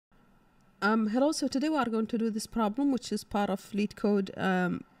Hello, so today we are going to do this problem, which is part of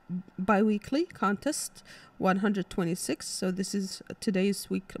Leetcode Biweekly contest 126. So this is today's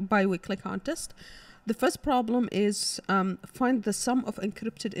biweekly contest. The first problem is find the sum of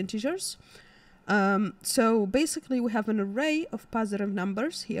encrypted integers. So basically we have an array of positive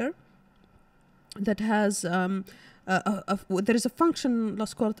numbers here that has, there is a function,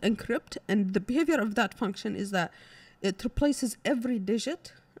 let's call it encrypt, and the behavior of that function is that it replaces every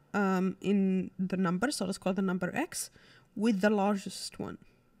digit in the number, so let's call the number x, with the largest one.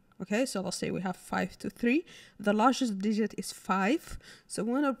 Okay, so let's say we have 5 to 3. The largest digit is 5, so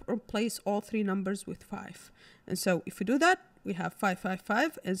we want to replace all three numbers with 5. And so if we do that, we have 5, 5,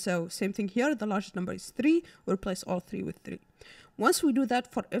 5, and so same thing here, the largest number is 3, we replace all three with 3. Once we do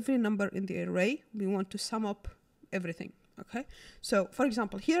that for every number in the array, we want to sum up everything. Okay, so for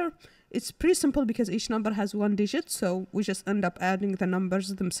example here, it's pretty simple because each number has one digit, so we just end up adding the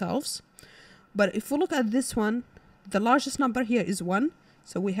numbers themselves. But if we look at this one, the largest number here is 1,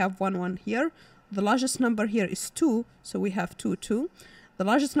 so we have 1, 1 here. The largest number here is 2, so we have 2, 2. The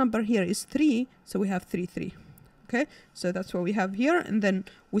largest number here is 3, so we have 3, 3. Okay, so that's what we have here, and then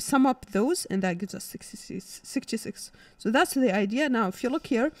we sum up those, and that gives us 66. So that's the idea. Now, if you look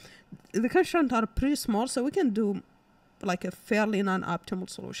here, the constraints are pretty small, so we can do like a fairly non-optimal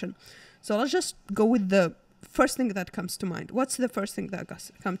solution. So let's just go with the first thing that comes to mind. What's the first thing that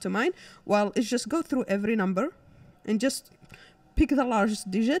comes to mind? Well, it's just go through every number and just pick the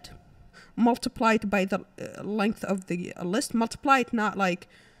largest digit, multiply it by the length of the list, multiply it not like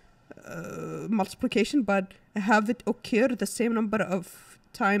multiplication, but have it occur the same number of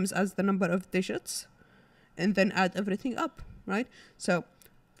times as the number of digits, and then add everything up, right? So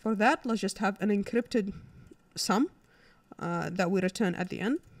for that, let's just have an encrypted sum that we return at the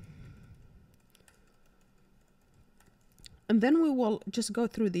end. And then we will just go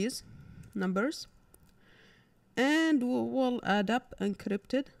through these numbers and we will add up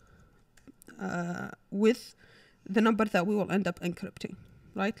encrypted with the number that we will end up encrypting,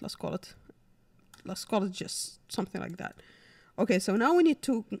 right? Let's call it just something like that. Okay, so now we need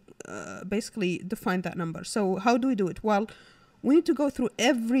to basically define that number. So how do we do it? Well, we need to go through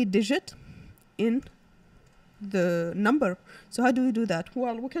every digit in the number. So how do we do that?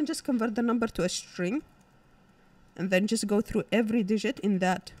 Well, we can just convert the number to a string and then just go through every digit in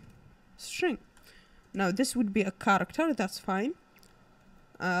that string. Now this would be a character, that's fine.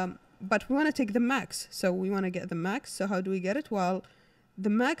 But we want to take the max, so we want to get the max. So how do we get it? Well, the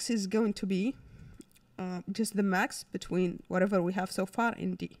max is going to be just the max between whatever we have so far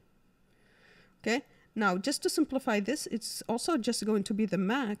in D. Okay, now just to simplify this, it's also just going to be the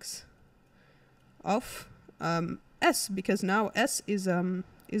max of S, because now S is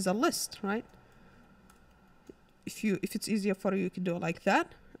a list, right? If it's easier for you, you can do it like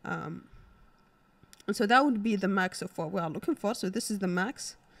that. And so that would be the max of what we are looking for. So this is the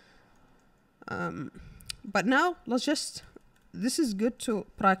max. But now let's just, this is good to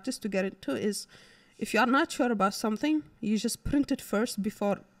practice to get into, is if you are not sure about something, you just print it first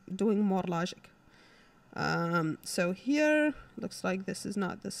before doing more logic. So here looks like this is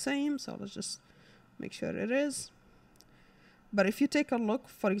not the same, so let's just make sure it is. But if you take a look,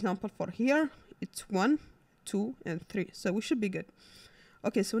 for example, for here, it's 1, 2, and 3, so we should be good.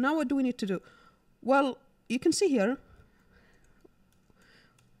 Okay, so now what do we need to do? Well, you can see here,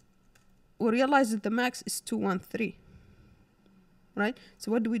 we realize that the max is 213, right?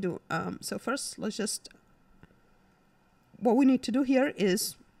 So what do we do? So first, let's just, what we need to do here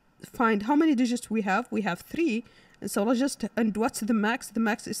is find how many digits we have. We have 3, and so let's just, and what's the max? The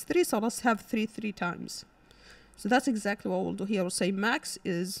max is 3, so let's have 3 times. So that's exactly what we'll do here. We'll say max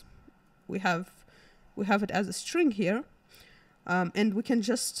is, we have it as a string here, and we can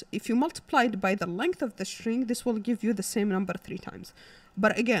just, if you multiply it by the length of the string, this will give you the same number 3 times.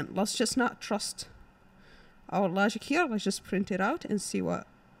 But again, let's just not trust our logic here. Let's just print it out and see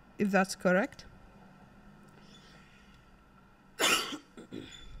if that's correct.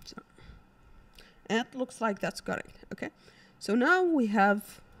 And it looks like that's correct. Okay, so now we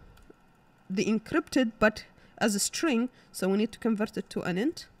have the encrypted but as a string, so we need to convert it to an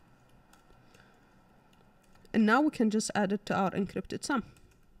int. And now we can just add it to our encrypted sum.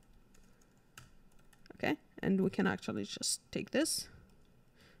 Okay, and we can actually just take this,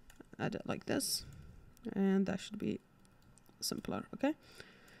 add it like this, and that should be simpler. Okay,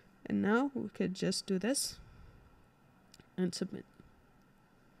 and now we could just do this and submit.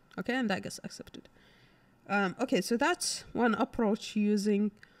 Okay, and that gets accepted. Okay, so that's one approach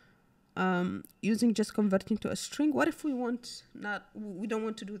using just converting to a string. What if we don't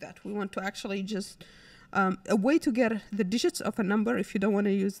want to do that? We want to actually just A way to get the digits of a number, if you don't want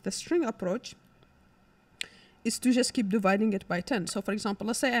to use the string approach, is to just keep dividing it by 10. So for example,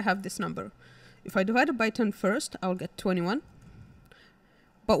 let's say I have this number. If I divide it by 10 first, I'll get 21.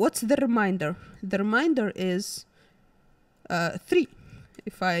 But what's the remainder? The remainder is 3.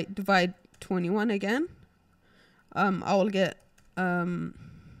 If I divide 21 again, I will get,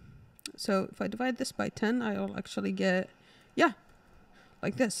 so if I divide this by 10, I will actually get, yeah,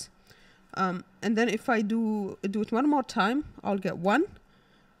 like this. And then if I do it one more time, I'll get 1.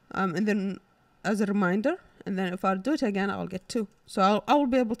 And then as a reminder, and then if I do it again, I'll get 2. So I'll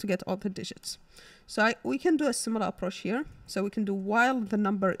be able to get all the digits. So we can do a similar approach here. So we can do while the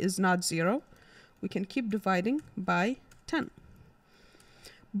number is not 0, we can keep dividing by 10.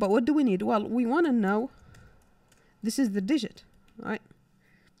 But what do we need? Well, we want to know this is the digit, right?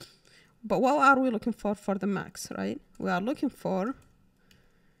 But what are we looking for the max, right? We are looking for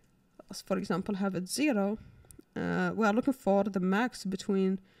example, have it 0. We are looking for the max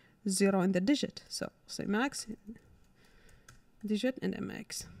between 0 and the digit. So say max, digit, and a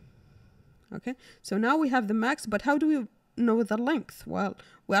max. Okay, so now we have the max, but how do we know the length? Well,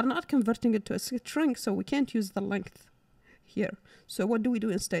 we are not converting it to a string, so we can't use the length here. So what do we do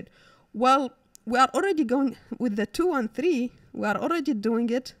instead? Well, we are already going with the 2 and 3. We are already doing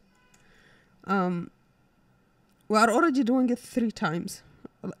it. We are already doing it 3 times,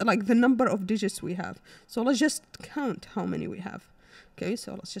 like the number of digits we have. So let's just count how many we have. Okay,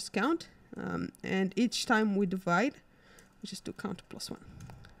 so let's just count. And each time we divide, we just do count plus 1.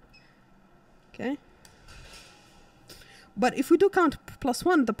 Okay. But if we do count plus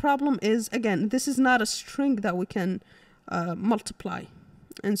 1, the problem is, again, this is not a string that we can multiply.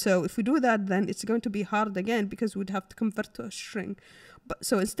 And so if we do that, then it's going to be hard again because we'd have to convert to a string. But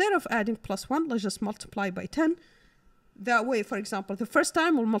so instead of adding plus 1, let's just multiply by 10. That way, for example, the first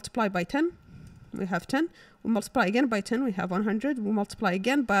time we'll multiply by 10. We have 10. We'll multiply again by 10. We have 100. We'll multiply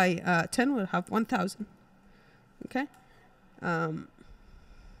again by 10. We'll have 1,000. Okay. And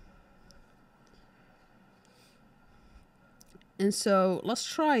so let's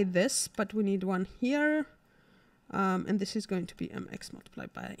try this, but we need one here. And this is going to be mx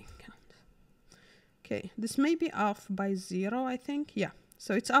multiplied by count. Okay, this may be off by 0, I think. Yeah,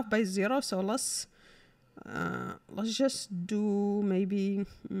 so it's off by 0. So let's just do maybe,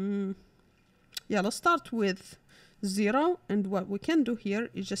 yeah, let's start with 0. And what we can do here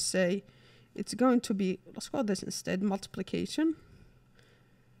is just say it's going to be, let's call this instead multiplication.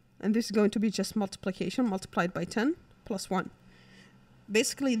 And this is going to be just multiplication multiplied by 10 plus 1.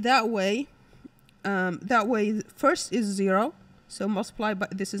 Basically that way first is 0, so multiply by,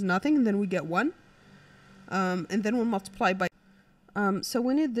 this is nothing, and then we get 1, and then we'll multiply by, so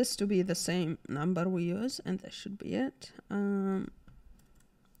we need this to be the same number we use, and that should be it.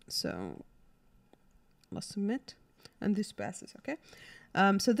 So let's submit, and this passes. Okay,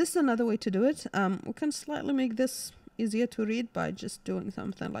 so this is another way to do it. We can slightly make this easier to read by just doing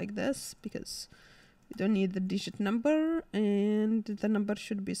something like this, because you don't need the digit number, and the number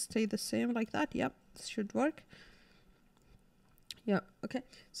should stay the same like that. Yep, this should work. Yeah, okay.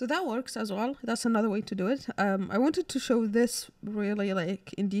 So that works as well. That's another way to do it. I wanted to show this really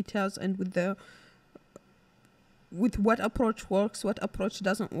like in details and with what approach works, what approach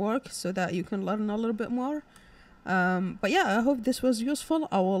doesn't work, so that you can learn a little bit more. But yeah, I hope this was useful.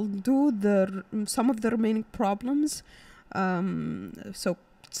 I will do some of the remaining problems. So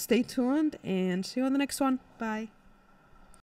stay tuned and see you on the next one. Bye.